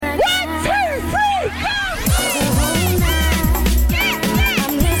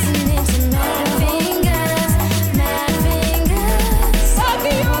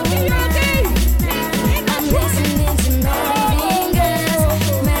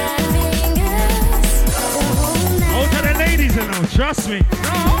Trust me.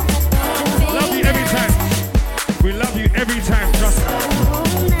 Love you every time. We love you every time. Trust me.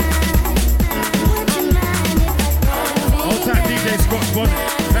 Hold tight, DJ Scott's body.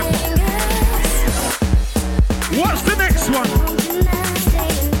 What's the next one?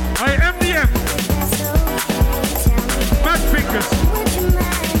 I am the M. Mad fingers.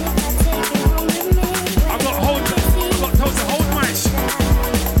 I've got told to hold mine.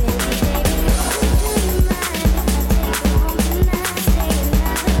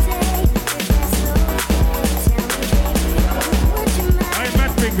 I am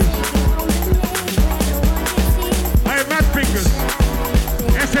mad fingers. I am mad fingers.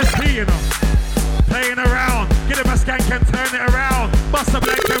 SSP, you know. Playing around. Get him a skank and turn it around. Bust a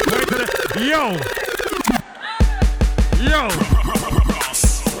blank and play to the. Yo.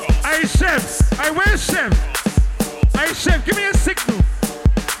 Hey, Chef. Hey, where's Chef? Hey, Chef, give me a signal.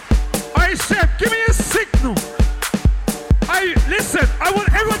 Hey, Chef, give me a signal. Hey, listen, I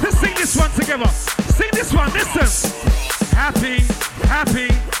want everyone to sing this one together. Sing this one, listen. Happy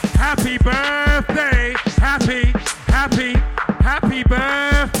birthday.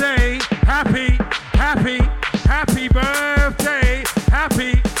 Happy birthday.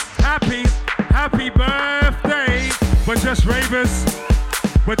 Happy birthday. Happy birthday. We're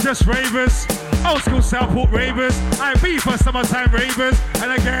just ravers. Old school Southport ravers. I be for summertime ravers.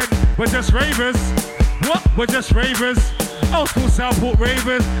 And again, we're just ravers. What? We're just ravers. Old school Southport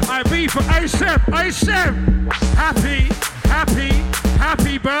ravers. I be for I chef. Happy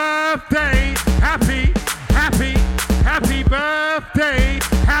birthday. Happy birthday.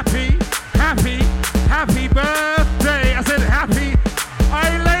 Happy birthday. I said happy.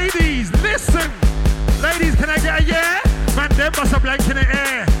 Hey ladies, listen. Ladies, can I get a yeah? Man, them bust a blank in the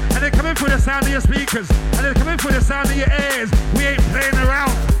air. And they're coming for the sound of your speakers. And they're coming for the sound of your ears. We ain't playing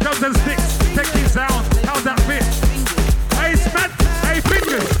around. Drums and sticks. Techie sound. How's that fit? Hey, Smet. Hey,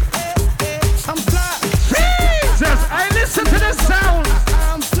 fingers. I'm fly. Jesus. Hey, listen to the sound.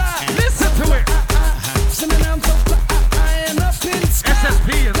 I'm fly. Listen to it. SSP.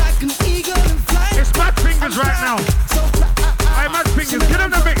 Like an eagle and fly. It's Mad Fingers right now. Hey, Mad Fingers. Get on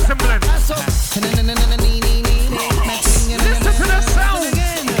the mix and blend. Listen to the sound.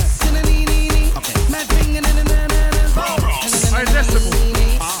 Hey, Decibel.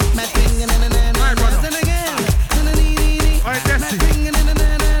 Hi, brother. Hey, Desi.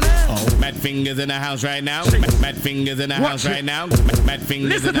 Mad Fingers in the house right now. Mad Fingers in the house right now. Mad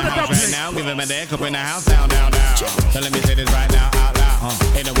Fingers in the house right now. Give him a deck up in the house. Down. So let me say this right now out loud.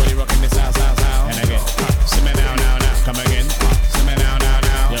 Ain't nobody rocking this house. And again, simmer now. Come again. Simmer now.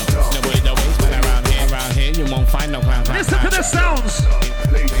 Nobody the waste man around here. You won't find no clown. Listen to the sounds.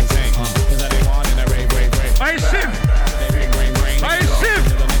 I shift.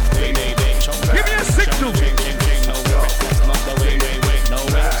 Give me a signal.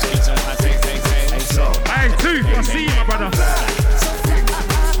 I do. I see you, my brother.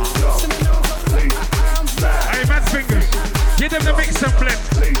 Hey, Mad Fingers. Give them the mix and blend.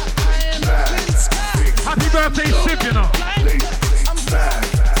 Happy birthday, Shiv, you know.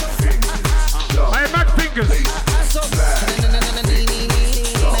 Hey, Mad Fingers.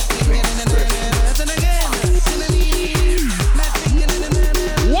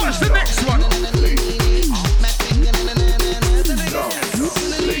 What's the next one?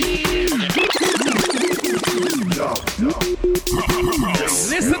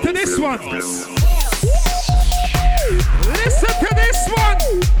 Listen to this one. Listen to this one.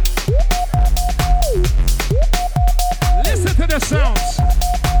 Listen to the sounds.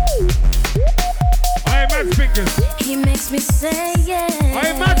 I am Mad Fingers. He makes me say yeah. I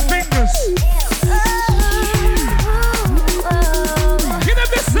am Mad Fingers. Give them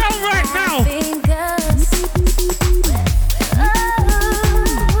the sound right now.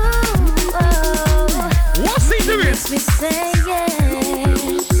 What's he doing? Makes me say yes.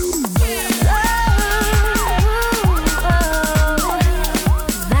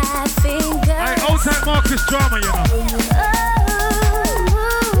 Hey, old time Marcus Drama, you know.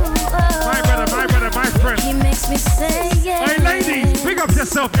 My brother, my friend. He makes me say yes. Hey, ladies, big up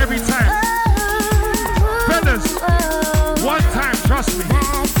yourself every time. Fellas, one time, trust me.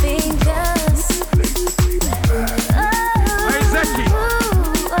 Hey, Zeki,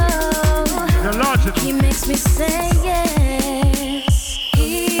 you're larger. He makes me say yes.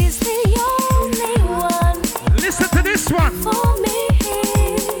 He's the only one. Listen to this one. For me.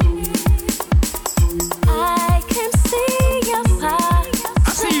 I can see your power. I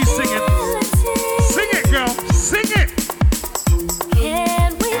see you singing. Sing it, girl. Sing it.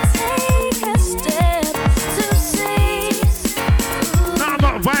 Can we take a step to see? Not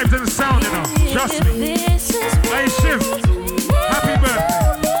about vibes and sound, you know. Trust me. Hey, Shiv. Happy birthday.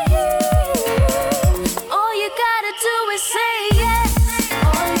 All you gotta do is say yes.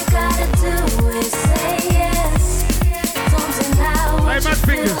 All you gotta do is say yes. Don't deny what Hey, Mad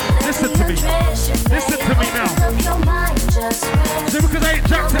Fingers, listen to me. Listen to me now. See, because I ain't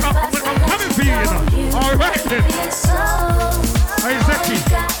jacked it up, I'm coming for you, you know. All right then. Hey, Zeki.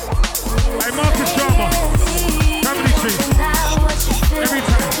 Hey, Marcus Sharma. Family tree. Every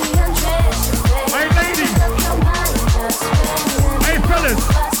time. Hey, ladies. Hey, fellas.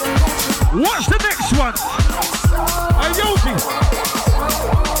 Watch the next one. Hey, Yogi.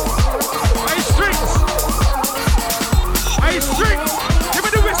 Hey, Strings. Hey, Strings. Give me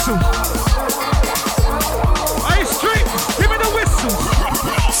the whistle. Hey, Strings. Give me the whistle.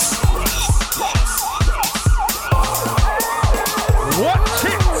 Watch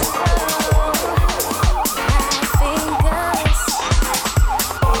it.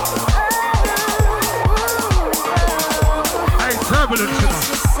 Hey, turbulence, you know.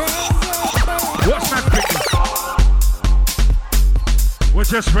 What's that picture? We're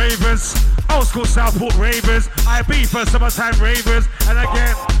just ravers. Old school Southport ravers. IB for summertime ravers. And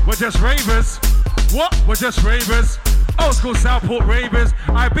again, we're just ravers. What? We're just ravers. Old school Southport ravers.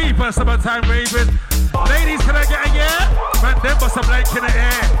 IB for summertime ravers. Ladies, can I get a yeah? Man, them bust a blank in the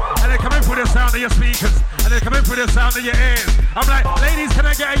air. And they're coming through the sound of your speakers. And they're coming through the sound of your ears. I'm like, ladies, can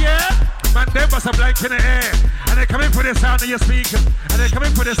I get a yeah? Man, them bust a blank in the air. And they're coming through the sound of your speakers. And they're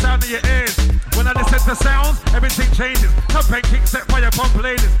coming through the sound of your ears. When I listen to sounds, everything changes. Campaign kick set fire pump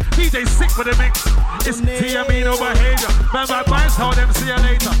playlist. DJ sick with the mix. It's TME, no behavior. Man, bad vibes, tell them see you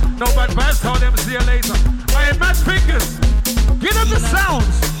later. No bad vibes, tell them see you later. I am Mad Fingers. Get up the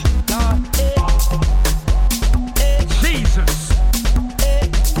sounds. Jesus.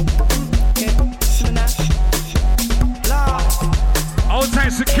 Old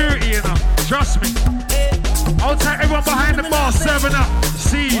time security, you know. Trust me. Old time everyone behind the bar serving up.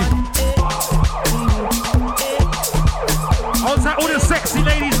 See you. Old time all the sexy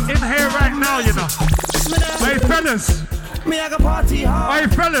ladies in here right now, you know. Hey fellas. Me I got party hard.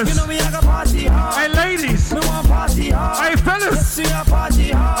 Hey fellas. You know me I got party hard. Hey ladies. Me want party hard. Hey fellas. See I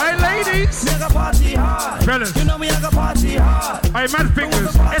party hard. Hey ladies. Me I got party hard. Fellas. You know me I got party hard. Hey Mad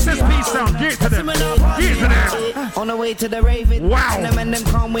Fingers. SSP sound. Get to them. Get to them. On the way to the Raven. Wow. And them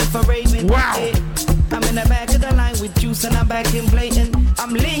can't wait for Raven. Wow. I'm in the back of the line with juice and I'm back in blatant.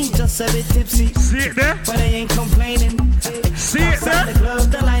 I'm lean, just a bit tipsy. See it there? But I ain't complaining. See it there? The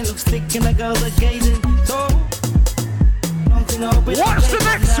club, the line looks thick and the girls are gazing. So watch the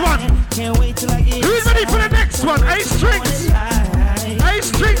next one. Can't wait till I get Who's ready for the next one? Hey Strings. Hey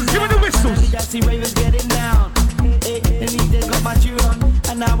Strings, give me the whistles. I see Ravens getting down. And he just got my tune on.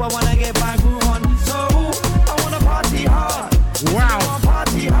 And now I wanna get my groove on. So I wanna party hard. Wow. I wanna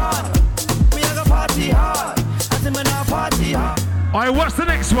party hard. We are gonna party hard. I think we're now party hard. Alright, what's the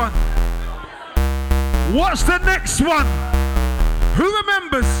next one? What's the next one? Who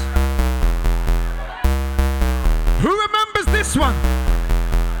remembers? Who remembers this one?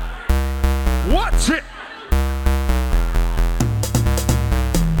 Watch it.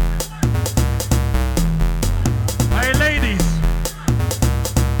 Hey ladies.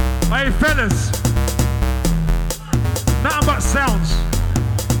 Hey fellas. Nothing but sounds.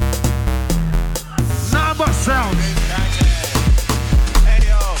 Nothing but sounds. Hey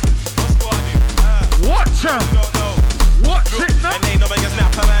yo, what's going on? Watch her. Watch it now. And ain't nobody gonna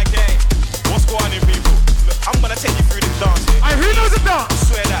snap a man game. What's going on, people? Look, I'm gonna take you through this dance here. Hey, who knows the dance? I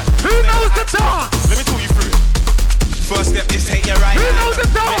swear that. Who knows the dance? Let me talk you through it. First step is take your right Who hand. knows the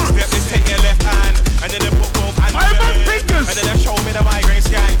dance? Next step is take your left hand. And then they put both hands I'm Mad together. Fingers. And then they show me the migraine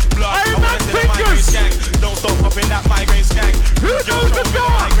skank. Blood, I'm I wanna Mad see the migraine Fingers. skank. Don't stop popping that migraine skank. Who Yo, knows the show me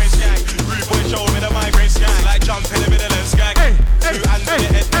dance? migraine skank. Rude boy, show me the migraine skank. Like jump in the middle and skank. Hey, Two hands in the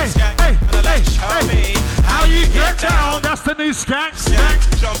head and skank. hey, And I like, hey, show hey. me How you get down? That's the new skank. Skank,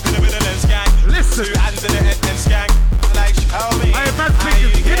 jump in the middle and skank. Listen. Two hands in the head and skank. Like, show me Hey, Mad how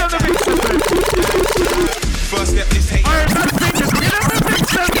Fingers, you get get on the down. mix. First step is take Hey, Mad Fingers, get on the mix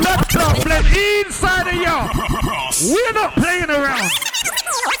and blood clot blend inside of y'all. We're not playing around.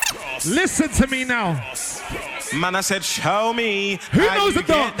 Listen to me now. Man, I said, show me Who how knows you the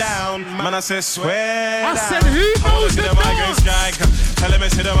get dance? down. Man, I said, swear I down. said, who I wanna knows see the migraine dance? skank. Tell him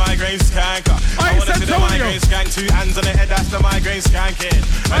it's the migraine skank. I wanna see the Antonio. migraine skank. Two hands on the head, that's the migraine skanking.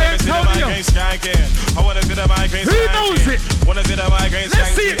 Tell him it's the Antonio. migraine skanking. I wanna see the migraine Who skanking. knows it? Wanna see the migraine Let's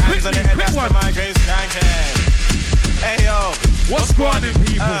skank. see Two it hands on the quickly, head, quick that's one. the migraine skanking. Hey yo, What's going on,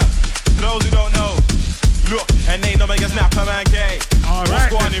 people? For those who don't know, look, and ain't nobody gonna snap a man gay. All What's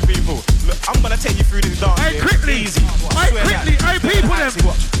right, going then. on, people? Look, I'm gonna take you through this dance. Hey, here. quickly. Easy. I Hey, swear quickly. that. Hey, people, them.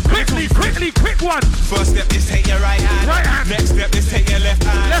 Quickly, Quickly, quick one. First step is take your right hand. Right hand. Next step is take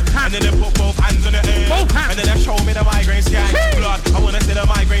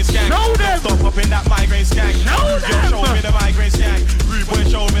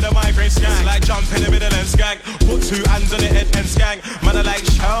in the middle and skank. Put two hands on the head and skank. Man, I like,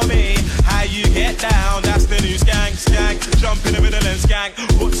 show me how you get down. That's the new skank, skank. Jump in the middle and skank.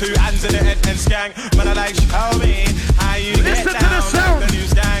 Put two hands on the head and skank. Man, I like, show me how you get down. That's the new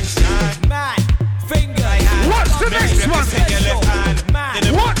skank, skank. Man, fingers. What's the next one? What's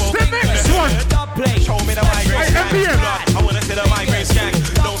the next one? Show me the migraine skank. I wanna see the migraine skank.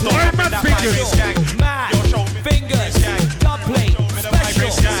 Don't stop that migraine skank. Man, fingers. Doubling.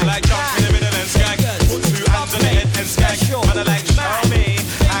 Special. Like jump in the middle and skank. Put two hands on the head and skank. Man, I like, show me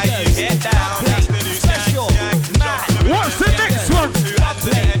how you get down. That's the new skank, skank. What's the next one? Two hands on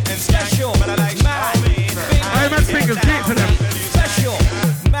the head and skank. Man, I like, show me. I man fingers, get to them. Special.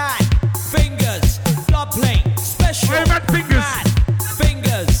 Man, fingers. Doubling. Special. I man fingers.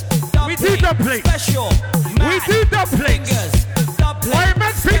 Fingers. We do dumpling. Special. We do dumplings. Fingers. Doubling. I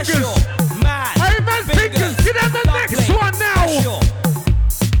man fingers. I man fingers. Get on the next one now.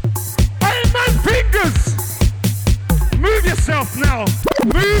 I man fingers. Move yourself now.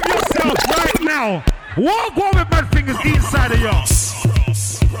 Move yourself right now. Walk on with man fingers inside of you.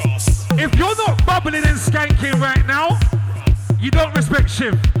 If you're not bubbling and skanking right now, you don't respect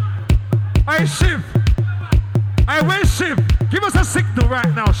Shiv. Hey Shiv. Hey, where's Shiv? Give us a signal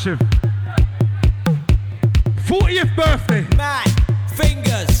right now, Shiv. 40th birthday. Man,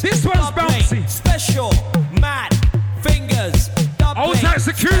 fingers. This one's doubling. bouncy. Special. Man, fingers. Doubling. Hold tight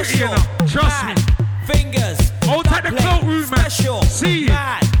security, you know. Trust me. Fingers. Hold tight the doubling. cloakroom, man. Special. See you.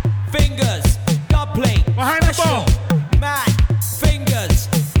 Man, fingers. Doubling. Behind the Special. bar. Man, fingers.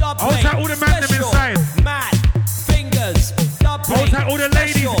 Doubling. Hold tight all the man them Special. inside. Man, fingers. Doubling. Hold tight all the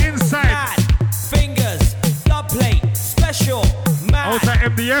ladies Special. inside. Man, fingers. Doubling. Special. Man, Hold tight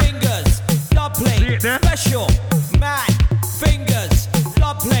MDF. fingers. Doubling. See it there? Special. Man, fingers.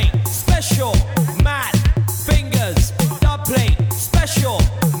 Doubling. Special. Man, fingers. Doubling. Special.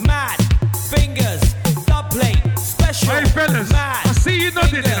 Man, fingers. Doubling. Special. Hey fellas, Man, I see you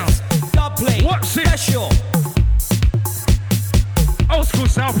nodding, you know. fingers. Doubling. Watch it. Special. Old school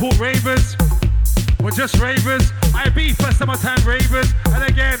Southport ravers. We're just ravers. I be for summertime ravers. And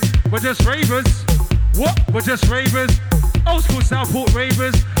again, we're just ravers. What? We're just ravers. Old school Southport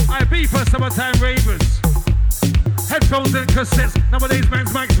ravers. I be for summertime ravers. Headphones and cassettes. Nowadays,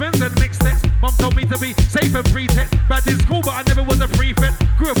 man's mics, men's and mixtapes. Mom told me to be safe and pretext. Bad in school, but I never was a prefect.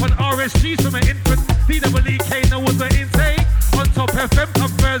 Grew up on RSGs from an infant. DWEK, no was an intake. On top FM on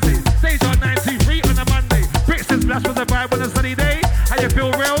Thursday. Stage on 923 on a Monday. Brixton's blast was a vibe on a sunny day. How you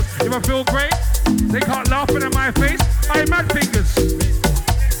feel real? If I feel great. They can't laugh in my face. I mad fingers.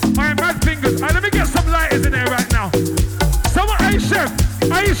 I mad fingers. Let me get some lighters in there right now. Someone, hey chef,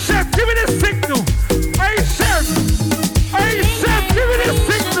 give me the signal. Hey chef, give me the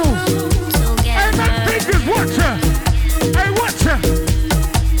signal. Hey man, fingers, watch her. Hey, watch her.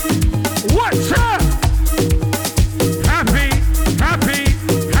 Watch her. Happy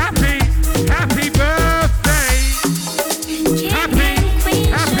birthday. Happy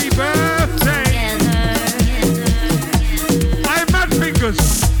birthday. I'm mad fingers.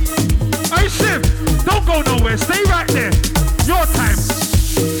 Hey chef, don't go nowhere. Stay right there. Your time.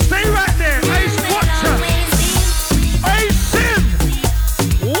 Stay right there. Hey, watch her. Hey, Sim.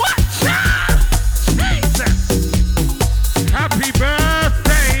 Watch her. Jesus. Happy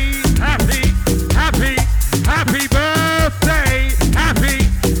birthday. Happy birthday. Happy birthday.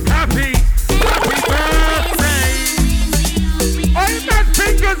 I'm mad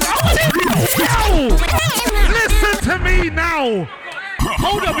fingers. Oh, listen to me now.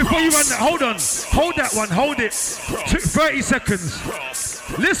 Hold on before you run that. Hold on. Hold that one. Hold it. 30 seconds.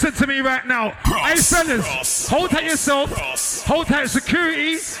 Listen to me right now. Hey fellas, hold tight yourself. Hold tight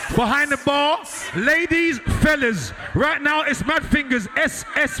security behind the bar. Ladies, fellas. Right now it's Mad Fingers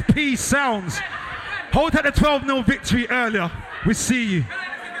SSP Sounds. Hold tight the 12-0 victory earlier. We see you.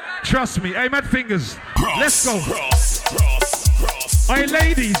 Trust me. Hey Mad Fingers. Let's go. Hey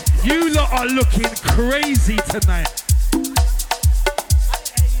ladies, you lot are looking crazy tonight.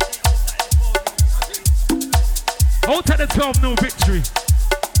 Hold tight the 12-0 victory.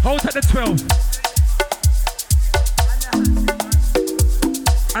 Hold tight the 12.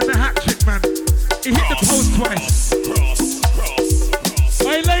 And the hat trick, man. He hit the post twice.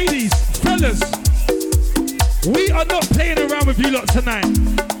 Hey, ladies, fellas. We are not playing around with you lot tonight.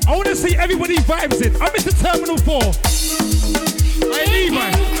 I want to see everybody vibes in. I'm Mr. Terminal 4. Hey,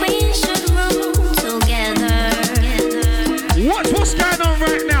 Levi. Watch what's going on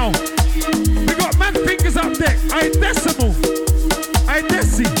right now. We got Mad Fingers up there. I Decimal. I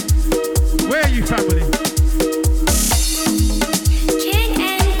Desi. Where are you, family? King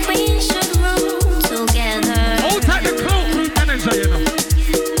and queen should rule together. Hold tight the cloakroom manager, you know.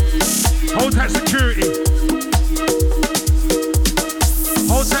 Hold tight security.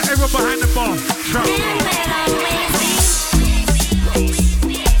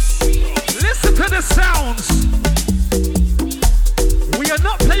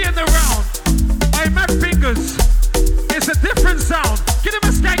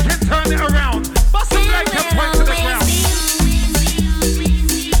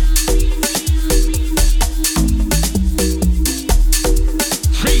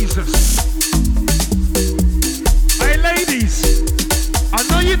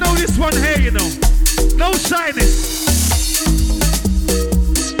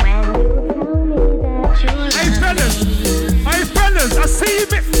 I see you,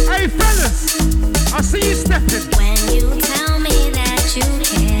 hey fellas, I see you stepping. When you tell me that you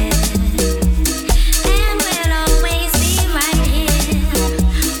care and will always be right here.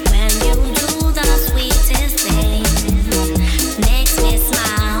 When you do the sweetest things, makes me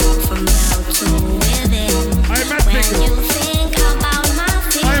smile from mouth to within. When you think about my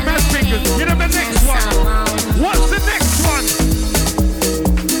feelings, Get him the next one. What's the next one?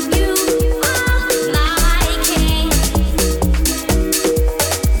 you are my king,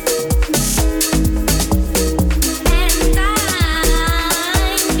 and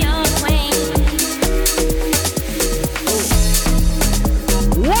I'm your queen.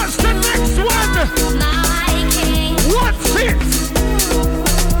 What's the next one? My king, What's it?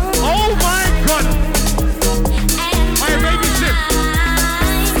 Oh my God. and My baby ship.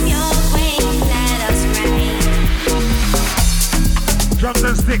 I'm your queen. Let us reign. Drums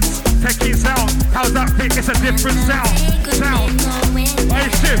and sticks, techie sound. How's that fit? It's a different sound. Sound. Hey,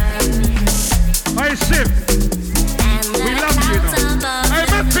 Shiv. Hey, Shiv. We love you, you know. Hey,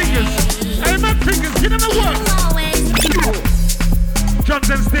 Mad Fingers. Hey, Mad Fingers. Get in the work. Drums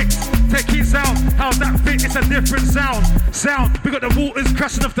and sticks, techie sound. How's that fit? It's a different sound. Sound. We got the waters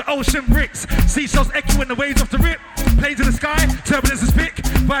crashing off the ocean bricks. Seashells echoing the waves off the rip. Planes in the sky, turbulence is thick.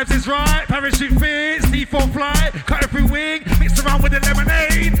 Vibes is right, parachute fits. T4 fly, cut every wing. Mixed around with the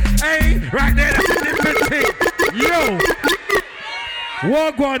lemonade. Hey, right there, that's a different thing. Yo.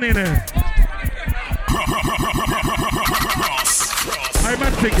 What going in there? Hey,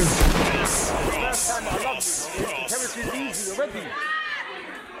 Mad Fingers.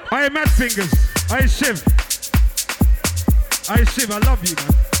 Hey, Mad Fingers. Hey, Shiv. Hey, Shiv, I love you,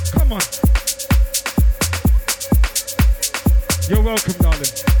 man. Come on. You're welcome,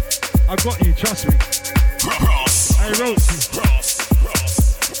 darling. I got you, trust me. I wrote you.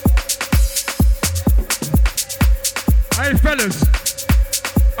 Hey, fellas.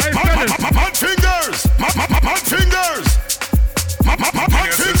 Hey, fellas. Mad Fingers! Mad Fingers!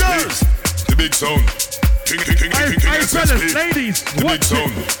 Mad Fingers! The big sound. Hey, fellas, ladies, The big watch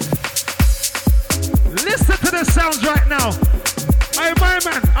sound. it. Listen to the sounds right now. Hey, my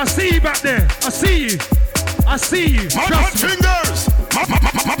man, I see you back there. I see you. I see you. Mad Trust me. Fingers!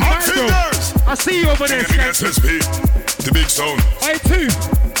 Mad Mango, Fingers! I see you over there, King Skank. SSP. The big sound. I too.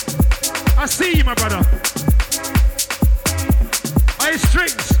 I see you, my brother. I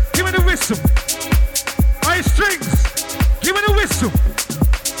strings, give me the whistle. I strings, give me the whistle.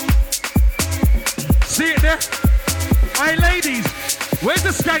 See it there? Aye, ladies, where's the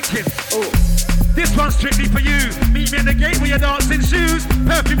skanking? Oh. This one's strictly for you. Meet me at the gate with your dancing shoes.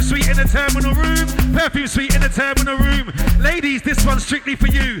 Perfume suite in the terminal room. Perfume suite in the terminal room. Ladies, this one's strictly for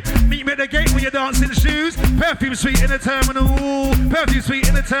you. Meet me at the gate with your dancing shoes. Perfume suite in the terminal. Perfume suite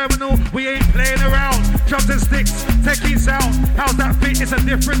in the terminal. We ain't playing around. Drums and sticks, techie sound. How's that fit? It's a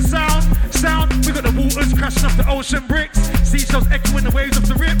different sound. Sound. We got the waters crashing off the ocean bricks. Seashells echoing the waves off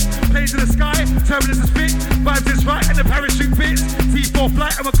the rip. Planes in the sky. Turbulence is fit. Vibes is right and the parachute fits. T4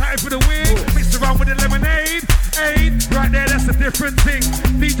 flight and we're cutting for the wing. Mixed around with the lemonade. Aid. Right there, that's a different thing.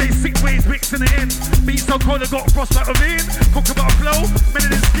 DJ 6 ways mixing it in. Beat so cold I got frostbite within. Cook about a flow,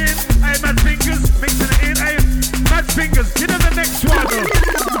 melanin skin. Hey, Mad Fingers, mixing it in. Hey, Mad Fingers, get on the next one.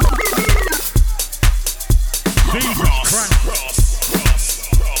 Jesus Christ.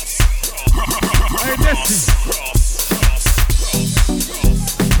 Hey, Desi.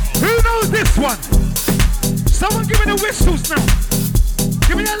 Who knows this one? Someone give me the whistles now.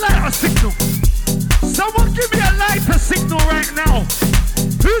 Give me a lighter signal. Someone give me a lighter signal right now.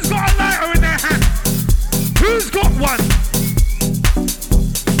 Who's got a lighter in their hand? Who's got one?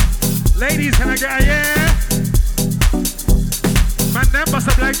 Ladies, can I get a yeah? Man, them bust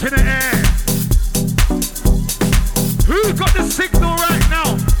a blank in the air. Who's got the signal right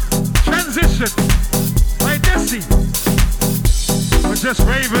now? Transition. Hey, Desi. We're just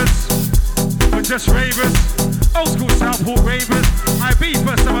ravers. We're just ravers. Old school Southport ravers. I be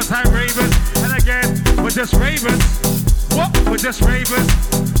first summertime ravers. And again, we're just ravers. What? We're just ravers.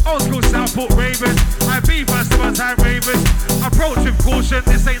 Old school Southport ravers. I be first summertime ravers. Approach with caution.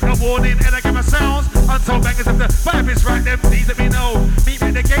 This ain't a warning. And I give my sounds. Untold bangers if the vibe is right. Them please let me know. Meet me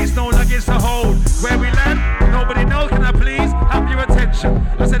at the gates. No luggage to hold. Where we land, nobody knows. Can I please have your attention?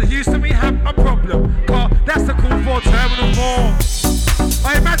 I said, Houston, we have a problem. Car, that's the call for Terminal 4.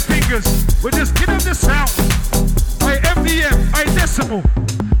 I Mad Fingers, we just give them the sound. I MDM, I Decimal,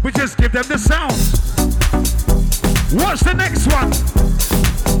 we just give them the sound. What's the next one?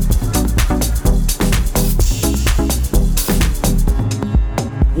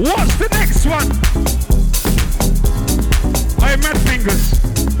 What's the next one? I Mad Fingers,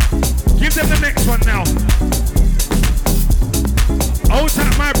 give them the next one now. Hold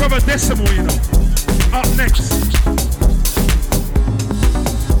tight, my brother Decimal, you know. Up next.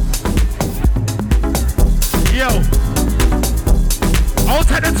 Yo. Hold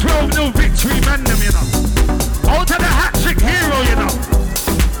tight the 12-0 victory man them, you know. Hold tight the hat-trick hero, you know.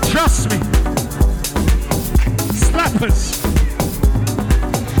 Trust me. Slappers.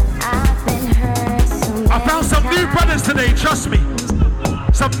 I found some new brothers today, trust me.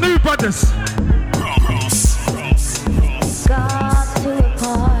 Some new brothers.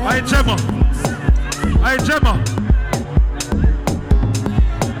 Hey Gemma. Hey Gemma.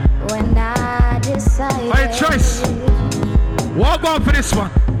 When I decided. Hey Trace. Walk on for this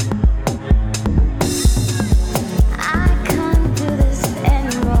one. I can't do this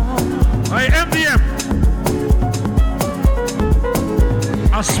anymore. Hey MDM.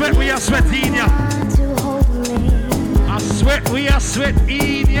 I sweat we are sweating ya. I sweat we are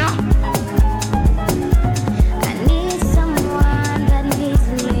sweating ya. I need someone that needs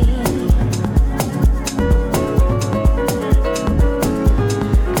me.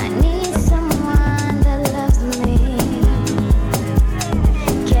 I need someone that loves me.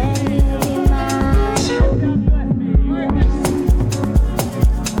 Can you be mine?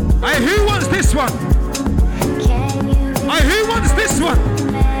 Hey, who wants this one? Can you be Hey, who wants this one?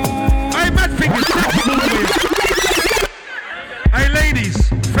 mine? Hey, mad fingers, check it all the way. Hey, ladies,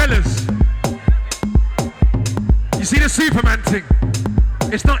 fellas. You see the Superman thing?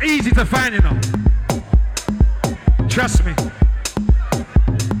 It's not easy to find, you know. Trust me.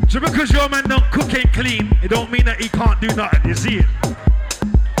 Just because your man don't cook and clean, it don't mean that he can't do nothing. You see it?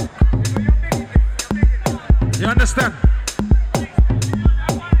 You understand?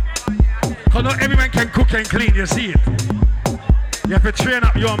 Because not every man can cook and clean, you see it? You have to train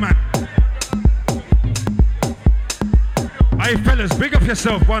up your man. Hey fellas, big up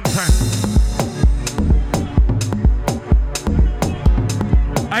yourself one time.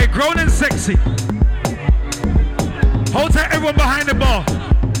 Hey, grown and sexy. Hold tight everyone behind the bar.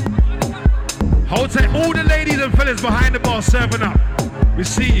 Hold tight all the ladies and fellas behind the bar serving up. We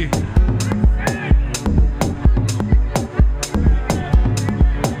see you.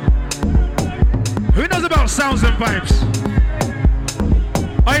 Who knows about sounds and vibes?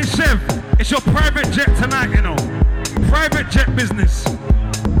 Hey Shiv, it's your private jet tonight, you know. Private jet business.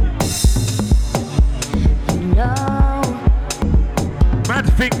 No. Mad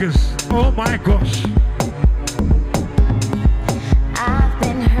fingers. Oh my gosh. I've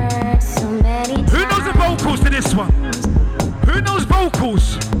been hurt so many times. Who knows the vocals to this one? Who knows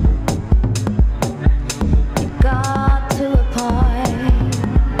vocals? It got to a point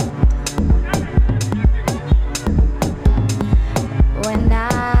when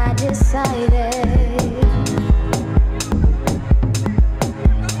I decided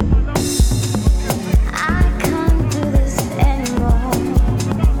I can't do this anymore.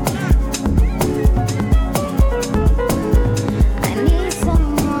 I need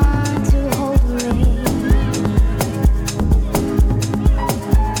someone to hold me.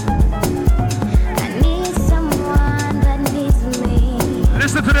 I need someone that needs me.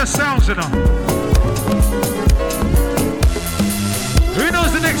 Listen to the sounds, you know. Who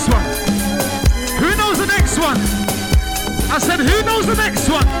knows the next one? Who knows the next one? I said, who knows the next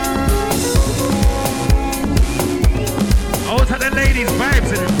one? Oh, to the ladies'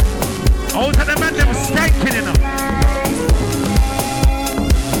 vibes in it. Oh, to the man them skanking in them.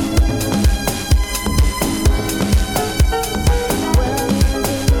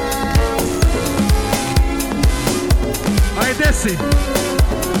 Hey, Desi.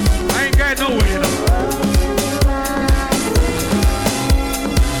 I ain't going nowhere, you know.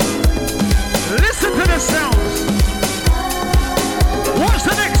 Listen to the sounds. What's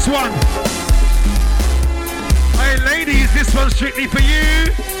the next one? Hey ladies, this one's strictly for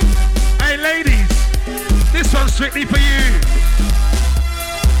you. Hey ladies, this one's strictly for you.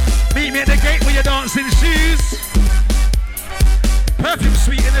 Meet me at the gate with your dancing shoes. Perfume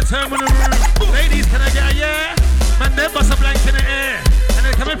suite in the terminal room. Ladies, can I get a yeah? Man, them bust a blank in the air. And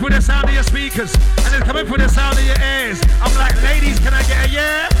they're coming through the sound of your speakers. And they're coming through the sound of your ears. I'm like, ladies, can I get a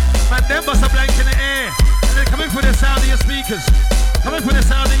yeah? Man, them bust a blank in the air. And they're coming through the sound of your speakers. Coming through the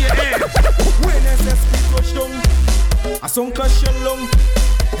sound of your ears. When SSP touch down, a song question long.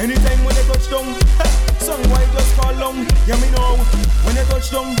 Anytime when they touch down, song white just fall long. Yeah, me know when they touch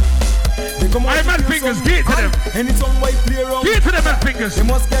down, they come out. Hey, mad fingers, get to them. Any song white play around. Get to them, mad fingers. They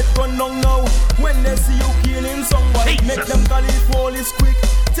must get run down now. When they see you killing someone, Jesus. make them call it police quick.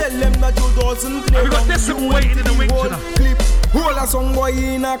 Tell them that you doesn't play. We got this one waiting in the wings, you know. Clip. Hold a song boy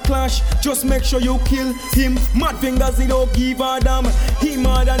in a clash. Just make sure you kill him. Mad fingers, he don't give a damn. He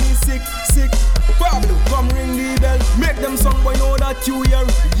mad and he sick, sick. Pablo, come ring the bell. Make them song boy know that you here.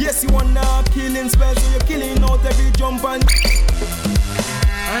 Yes, you wanna killing spell, so you're killing out every jump and.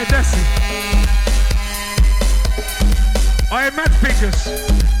 Alright, that's it. Alright, Mad Fingers.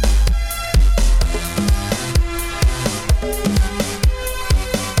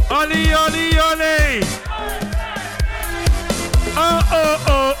 Oli, oli, oli. Oh, oh,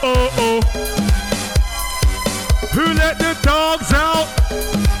 oh, oh, oh. Who let the dogs out?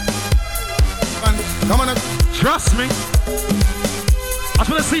 Come on. Trust me. I just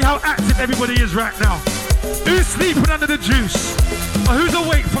want to see how active everybody is right now. Who's sleeping under the juice? Or who's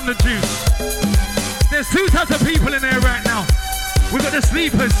awake from the juice? There's two types of people in there right now. We've got the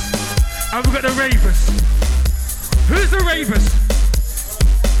sleepers and we've got the ravers. Who's the ravers?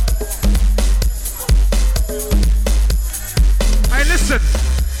 Hey, listen.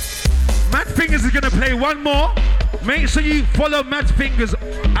 Mad Fingers is going to play one more. Make sure you follow Mad Fingers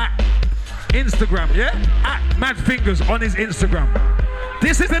at Instagram, yeah? At Mad Fingers on his Instagram.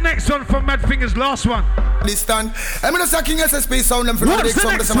 This is the next one from Mad Fingers, last one. This stand. I'm going to say King SSP sound them for the next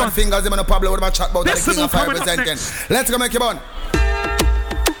one. This is Mad Fingers. I'm going to Pablo with my chat about the King of 5%. Let's go make it on.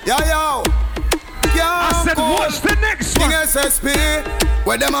 Yo, yo. I said, watch the next one. King SSP,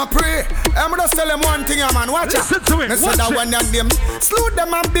 where them a pray. I'm gonna tell them one thing, man. Watch Listen it. to it. Watch that one of them. Slow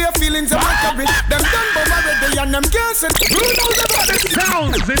them and bare feelings and carry. Them done but already and them can't say. Who knows about the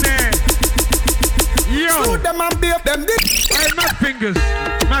sounds in there? Yo. Slow them and bare them dick. Hey, Mad Fingers.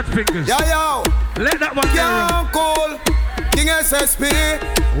 Mad Fingers. Yo, yo. Let that one go. Cool. King SSP,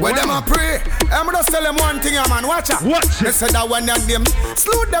 where them a pray. I'm gonna tell them one thing, man. Watch out. Watch it. They said that one of them.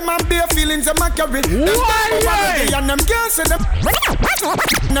 Slow them and bare feelings and carry. Them done but already and them can't say them.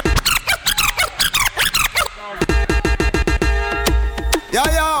 Yo,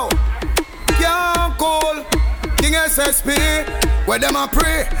 yo, can't call King SSP, where them a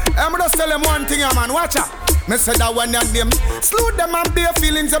pray. I'm gonna tell them one thing, man, watch out. Me say that one of them. Slow them and bare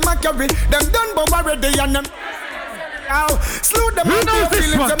feelings and carry. Them done but already and them. Slow them and bare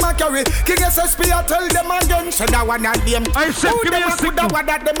feelings and carry. King SSP, I tell them again. Say that one of them. I said, who give me them a signal. What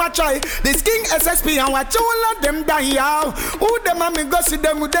that them a try. This King SSP and watch all of them die, yow. Who them a me go see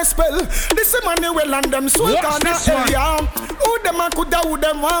them with the spell. This money well and them sweet on the area. Who them a coulda, who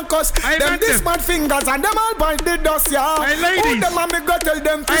them want cause. Them this Mad Fingers and them all bite the dust, yow. Who them a me go tell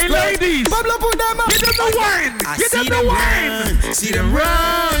them to ladies. Pablo put them up. Get them the wine. Get them the wine. See them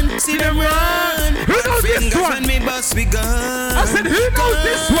run. See them run. Who knows this one? When me bust we gun. I said, who knows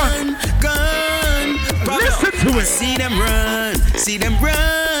this one? Gun. Listen to it. See them run. See them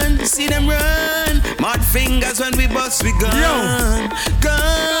run. See them run. Mad Fingers when we bust we gun.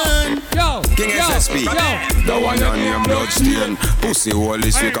 Gun. Yo. King SSP. The one on your bloodstained pussy hole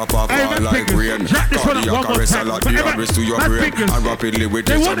this week up off all like rain. Cardiac arrest a lot the address to your brain. And rapidly with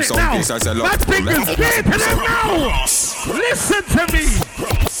it some sound piece as a lot. Mad Fingers, give it to them now. Listen to me.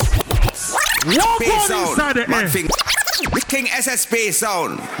 Walk on inside the air. King SSP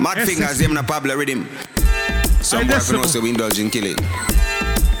sound. Mad Fingers, him na Pablo rhythm. Some boy can also indulge in killing.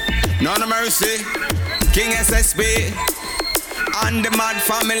 No mercy. King SSP. And the Mad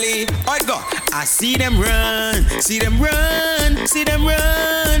family. I go. I see them run. See them run. See them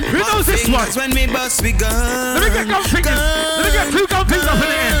run. Who knows this one? When we bust we gun. Let me get gun fingers. Let me get two gun fingers up in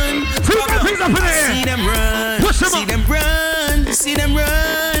the air. Two gun fingers up in the air. See them run. Push them see up. them run. See them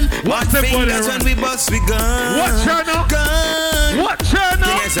run. Watch Mad them Fingers when we bust we gun. Watch her now. Gun. Watch her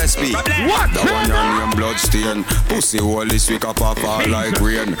now. King SSP. Watch The her one now. on your bloodstained pussy hole this week up off all like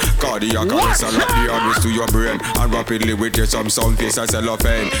rain. Cardiac arrest a lot the address to your brain. And rapidly with you some sound piece as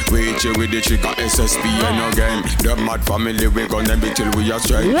cellophane. Wait you with the trigger SSP and again. The Mad family we gun them be till we are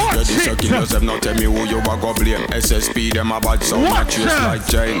straight. You this a kill yourself now tell me who you are go blame. SSP them a bad sound not trace like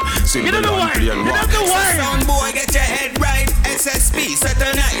chain. Simple and plain. Sound boy get your head right. SSP set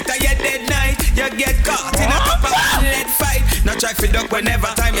a night or your dead night. You get caught in a cup of lead fight. Now try to duck whenever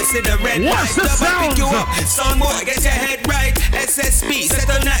time you see the red light. Double pick you up. Sound boy get your head right. SSP set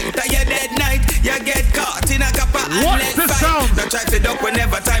a night or your dead night. You get caught in a cup of lead fight. Now try to duck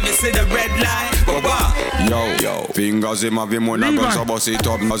whenever time you see the red light. Yo, fingers in my vim when I guns a bust it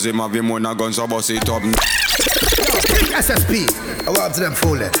up. Fingers in my vim when I guns a bust it up. SSP, I want to them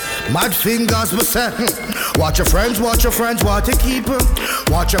fool it. Mad Fingers will say, watch your friends, what you keep.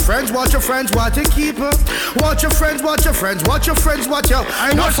 Watch your friends, what you keep. Watch your friends, what you.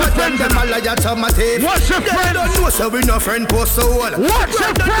 I watch your friends. Them a liar to my tape. Watch your friends. They don't know so we no friend post so well. Watch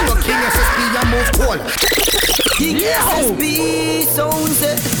your friends. King SSP and move cold. King SSP sound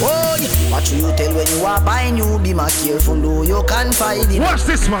say, oh, what you tell when you are buying you be my careful, though you can find it. Watch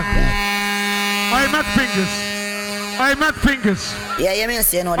this one. I Mad Fingers. I mad fingers. Yeah, you mean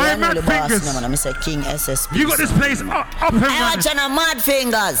say no, they know the boss. No, man, I say King SSP. You got this place up and running. I watch on a mad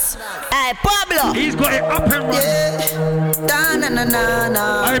fingers. Hey, Pablo. He's got it up and running. Yeah.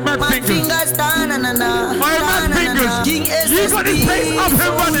 Da-na-na-na-na. I mad fingers. Da-na-na-na. I mad fingers. King SSP. You got this place up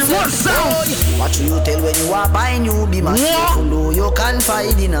and running. What sound? What you tell when you are buying you be my careful, you can't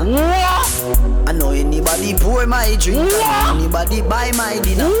find dinner. What? I know anybody pour my drink. Anybody buy my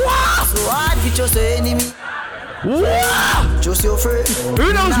dinner. What? So hard for just your enemy. What? Just your friend.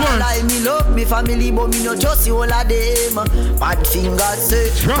 Who knows what? Like me love me family, but me no just you all of them. Bad fingers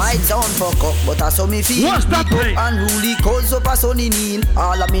say might sound fuck up, but I saw me feel. What's that play? Unruly cause up a sunny kneel.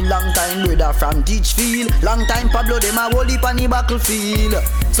 All of me long time brother from Ditchfield. Long time Pablo them a whole heap on the battlefield.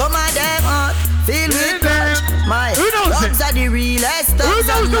 Some of them heart feel with touch. My dogs are the realest. Who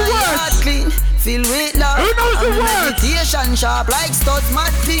knows the words? Clean. Feel with love. Who knows the words? Meditation sharp like studs,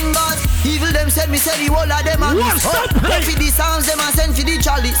 mad fingers. Evil them said me say the whole of them a miss. Don't for the sounds them a send for the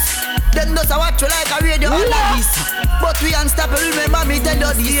chalice. Them does a watch you like a radio analyst. But we unstoppable, remember me tell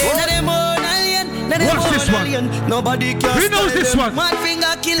you this. Watch this one. Nobody can. Who knows this one? Mad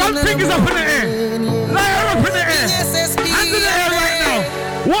finger killing. Got fingers up in the air. Lay her up in the air. Hands in the air right now.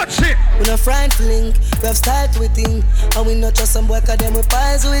 Watch it. We no friend to link, we have style to think. And we not just some boy cause them we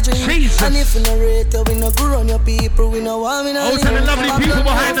pies we drink. Jesus. And if we no rate you, we no go on your people. We no want, we no Oh, tell the lovely people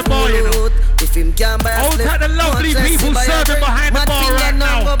behind the bar, you know. If him can buy a oh, tell the lovely people serving behind the bar right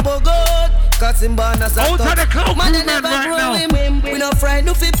now. Cause him born as a oh, tell the clown man right now. We no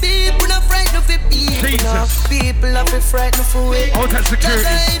frightened for people, we no frightened for people. Jesus. People not be frightened for we. Oh, that's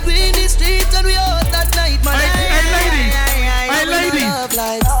security. We in the streets and we out at night, man. Hey, ladies. Hey, ladies.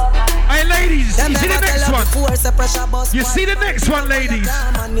 Hey, ladies. You see the next one? You see the next one, ladies?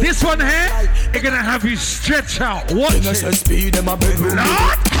 This one here, they're gonna have you stretch out. Watch it. Lord.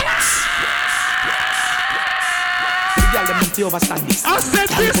 I said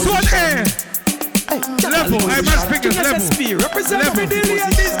this one here. Level, I must fingers level.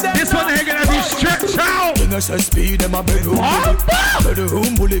 This one here gonna be stretched out.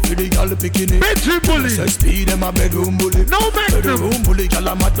 Bedroom bully for the gal bikini. Bedroom bully. Bedroom bully. No Magnum. Bully gal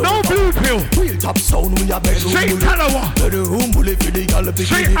no blue pill. Real top sound we are bedroom straight bully. Talawa. Bedroom bully for the gal bikini.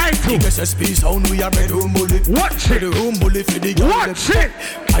 Straight Aitu. SSP sound we are bedroom bully. Watch it. Bedroom bully for the gal. Watch it.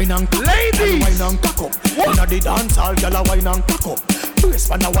 Wine and cock. Ladies. Wine and cock up. Inna the dance hall, gal a wine and cock up. Brace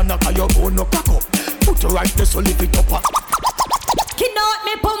man a wanna call your bone no cock up. Put your right this so lift it up. Kin out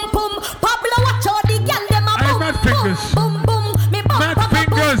me pum pum. Pablo watch all the gal dem a bum mad fingers. Bum bum. Me bum mad bum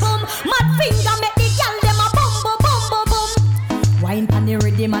fingers. bum. Mad finger make the gal dem a bum bum bum bum bum. Wine pan the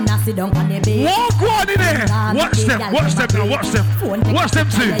rhythm and I sit down on the bed. Walk one in there. Watch them now. Watch them. Watch them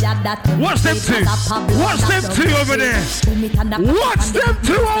two. Watch them two. Watch them two over there. Watch them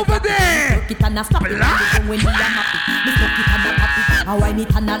two over there.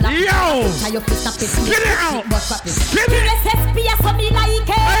 Yo! Spit it out! Spit it!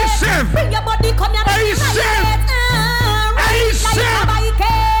 Hey, Chef! Bring your body, come here. Hey, Chef! Hey, Chef!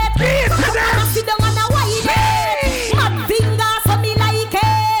 Get to them! Sit down on a wide it. Mad fingers, so me like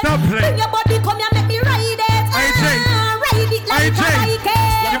it. Don't play. Bring your body, come here, make me ride it. AJ. Ride it like AJ. I like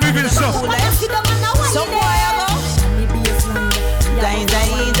it. You're moving soft. Sit down on a wide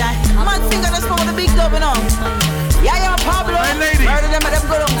Die. Mad finger just know the big dub, you know. Yeah, Pablo. Hey, ladies. Murder them and them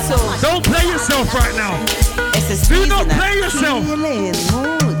go down so. Don't play yourself right now. Do not play yourself.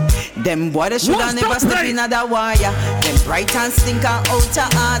 Them boy they shoulda never step in that wire. Them bright and stink and out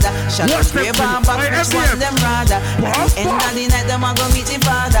of order. Shall Watch grab them and back which one them rather. At the end of the night them a go meet the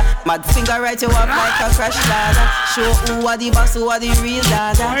father. Mad finger right you up like a crash ladder. Show who are the boss, who are the real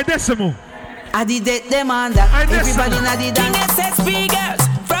dada. I decimal. I did it them under. Everybody na the dance. SSP girls,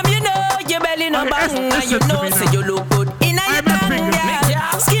 from you know your belly no bang, and you know say you look good in a bang. Make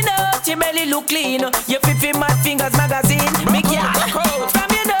ya skin out, your belly look clean. You fit fi Mad Fingers magazine. Make ya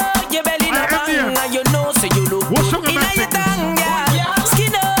from you know your belly no bang, and you know say you look good in a bang.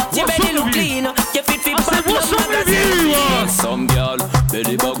 Skin out, your belly look clean. You fit fi Mad Fingers magazine. Some girl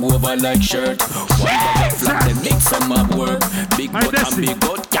belly bag over like shirt. One bag of flat them make some mad work. Big butt and big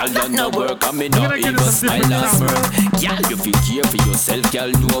butt, girl that no work. I mean not even style and smirk. Girl you feel care for yourself,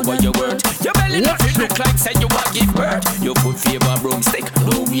 girl know what you worth. Your belly not look like say you a give birth. You put favor broomstick,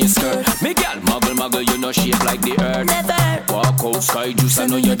 no waist skirt. Me girl muggle, you know shape like the earth. Never walk out sky juice, I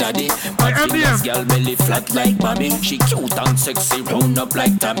know your daddy. But fingers girl belly flat like Bobby. She cute and sexy, round up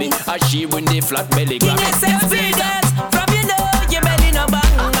like Tabby. As she win the flat belly grab it. From you know your belly no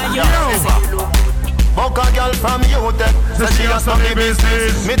bang, and you know say you look. Fuck a girl from you tech. Say she has some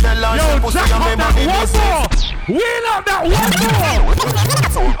business. Me tell her she pussy and me body business. Wheel up that one more.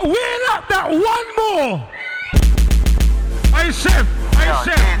 Wheel up that one more. Hey, Chef. Hey,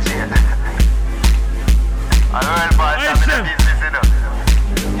 Chef. Hey, Chef.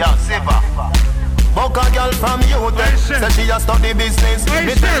 Yo, Siva. Buck a girl from youth, say she a study business.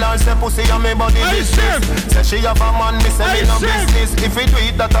 Me tell her say pussy a me body business. Say she have a man, me say me no business. If you do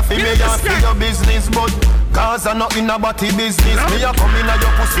it, that a fi me a fi your business. But cause I not in a body business. Me a come in a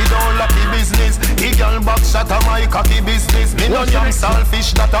your pussy down lucky business. The girl back shot a my cocky business. Me no young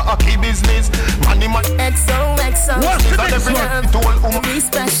selfish, that a hockey business. Money man XOXO. What's the next one? Be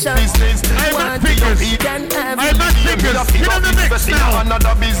special. Business. I'm not fingers. I'm not fingers. Get on the next now.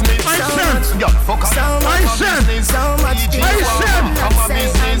 Another business. I said. Girl, fuck So much business. so much I'm a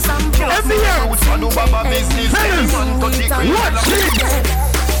business. Every year. What?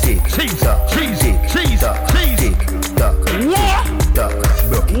 Cheese.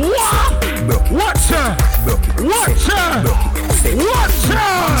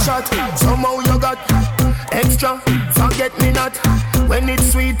 Shot. Somehow you got extra. Forget me not. When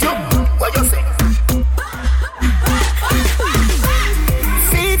it's sweet, you what you say?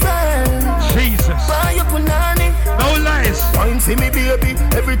 Jesus. No lies. Fine, see me baby,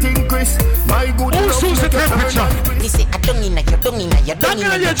 everything crisp. My good all sorts of temperature. This is a tongue in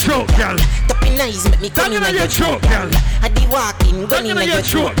your throat, girl. Tapping eyes make me come in your throat, girl. I be walking, gun in your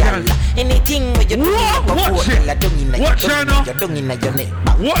throat, girl. Anything where you do, watch it. What channel?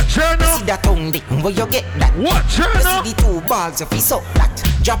 What channel? See that tongue dick, where you get that? What channel? See the two balls of his up that.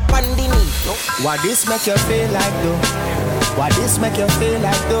 Drop on the knee. Why this make you feel like though? Why this make you feel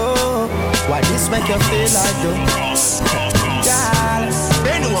like though? Why this make you feel like though?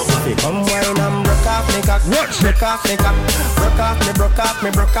 Come wine and broke off me cock. Broke off me cock. Broke off me, broke off me,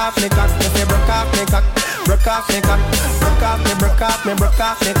 broke off me cock. If you broke off me cock, broke off me cock. Broke off me, broke off me, broke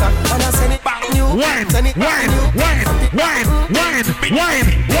off me cock. Wanna send it back new? Send it back new. Wine.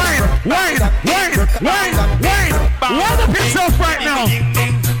 Wind up yourself right now.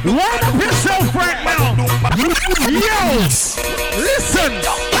 Wind up yourself right now. Yo, listen.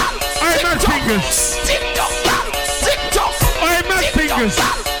 I'm at fingers. I'm at fingers.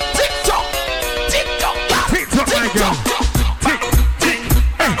 TikTok, my girl. Tick.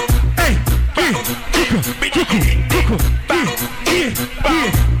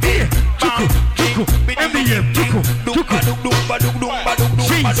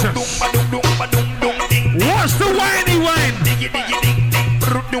 Jesus. What's the whiny wine?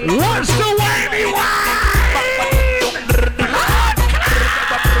 What's the whiny wine?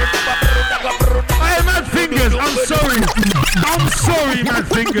 I'm at fingers. I'm sorry, mad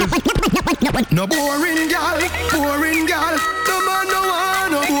fingers. No boring gal. No man no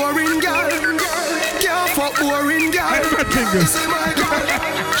one, no boring gal. Can't fuck boring gal. I'm mad fingers.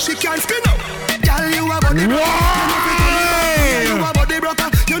 She can't spin up. Gal, you a body broker. You a body broker.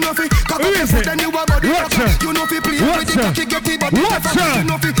 You know fi cock up your then you a body broker. You know fi play with the cocky, get the body broker. You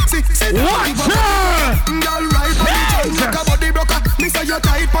know fi sit gal right on the chan, like a body broker. Me say you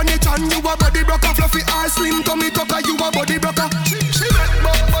tight on the chan, you a body broker. Fluffy or slim tummy tucker, you a body broker. She make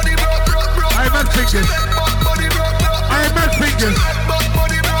body broke. I'm at fingers. I'm at fingers.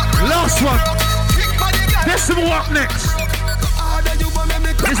 Last one. Decimal up next.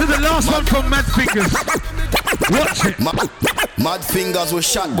 This is the last one from Mad Fingers. Watch it. Mad Fingers with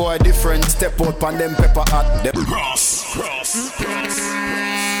shot boy different. Step out on them pepper at them.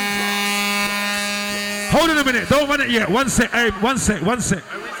 Hold on a minute. Don't run it yet. One sec. Hey, one sec.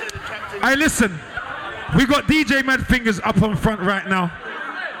 Hey, listen. We got DJ Mad Fingers up on front right now.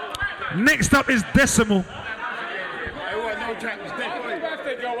 Next up is Decimal.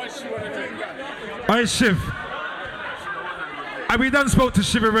 Alright, Shiv. Have we done spoke to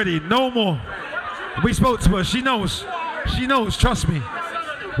Shiv already? No more. We spoke to her. She knows. Trust me.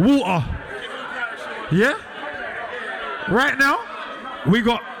 Water. Yeah? Right now, we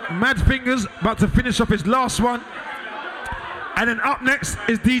got Mad Fingers about to finish off his last one. And then up next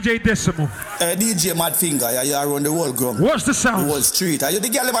is DJ Decimal. DJ Mad Finger, you are on the whole ground. What's the sound? The whole street. Are you the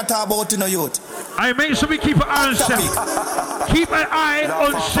girl ever talk about in the youth? I make sure we keep an eye on Chef. Keep an eye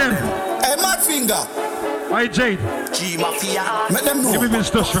on Chef. Hey, Mad Finger. Hey, Jade. G Mafia. Make them know. Give me my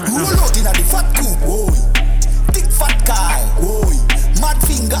stuff right now. Roll out in the fat coupe, boy. Big fat guy, boy. Mad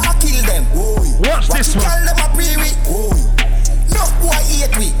Finger, I kill them, boy. Watch this one. Tell them a pre-week, boy. No boy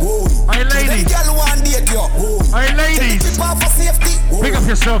hate we, boy. Hey, ladies. Girl want date you, boy. Hey, ladies. Pick up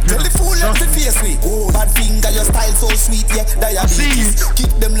yourself, yeah. Tell the fool let me face me. Mad Finger, your style so sweet, yeah. I see you. Kick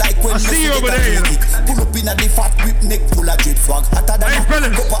them like when I see you over there. Pull up in a the fat grip neck full of drip frog. Hotter than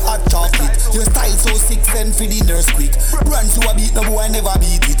a cup of hot chocolate. Your style so sick, send for the nurse quick. Brands you a beat, no boy never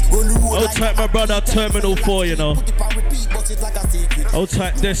beat it. Run the road. Out type my brother Terminal 4, you know. Out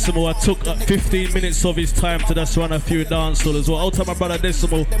type Decimal, I took 15 minutes of his time to just run a few dancehall as well. Out type my brother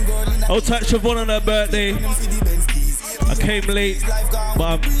Decimal. Out type Siobhan on her birthday. I came late,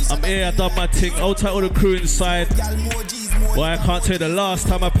 but I'm here, I done my thing. Out type all the crew inside. Boy, I can't tell you the last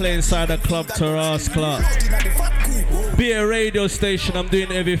time I played inside a club, Taras Clark. Be a radio station, I'm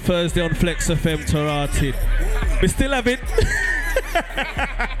doing every Thursday on Flex FM, Tarati. We still have it.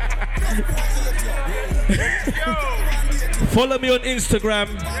 Follow me on Instagram,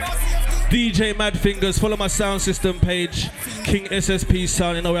 DJ Mad Fingers. Follow my sound system page, King SSP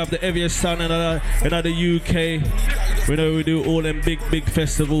Sound. You know we have the heaviest sound in the UK. We know we do all them big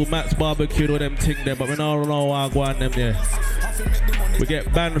festival, Matt's Barbecue, all them thing there, but we don't know how I go on them there. We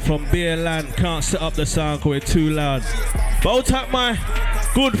get banned from Beer Land, can't set up the sound because we're too loud. But I'll tap my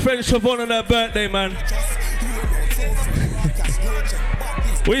good friend Siobhan on her birthday, man.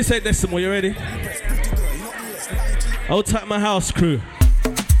 What you say, Decimal? You ready? I'll tap my house crew.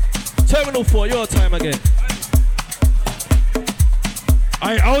 Terminal 4, your time again.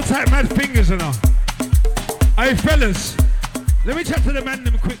 I'll tap Mad Fingers and all. Hey fellas, let me chat to the man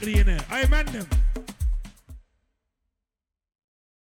them quickly in here. Hey man them.